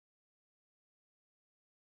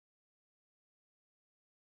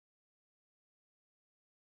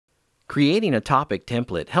Creating a topic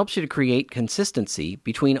template helps you to create consistency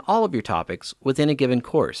between all of your topics within a given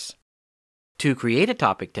course. To create a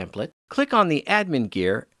topic template, click on the admin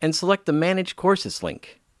gear and select the Manage Courses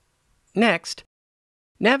link. Next,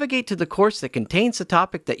 navigate to the course that contains the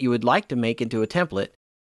topic that you would like to make into a template,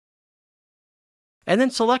 and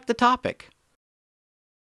then select the topic.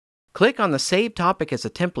 Click on the Save Topic as a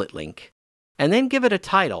Template link, and then give it a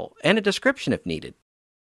title and a description if needed.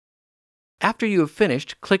 After you have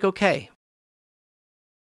finished, click OK.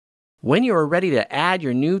 When you are ready to add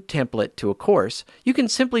your new template to a course, you can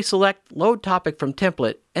simply select Load Topic from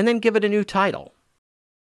Template and then give it a new title.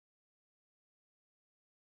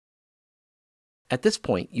 At this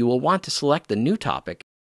point, you will want to select the new topic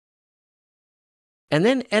and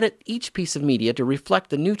then edit each piece of media to reflect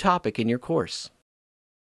the new topic in your course.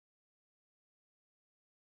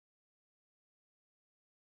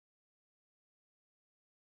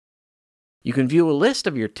 You can view a list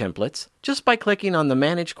of your templates just by clicking on the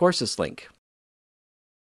Manage Courses link.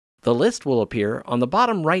 The list will appear on the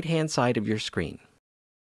bottom right-hand side of your screen.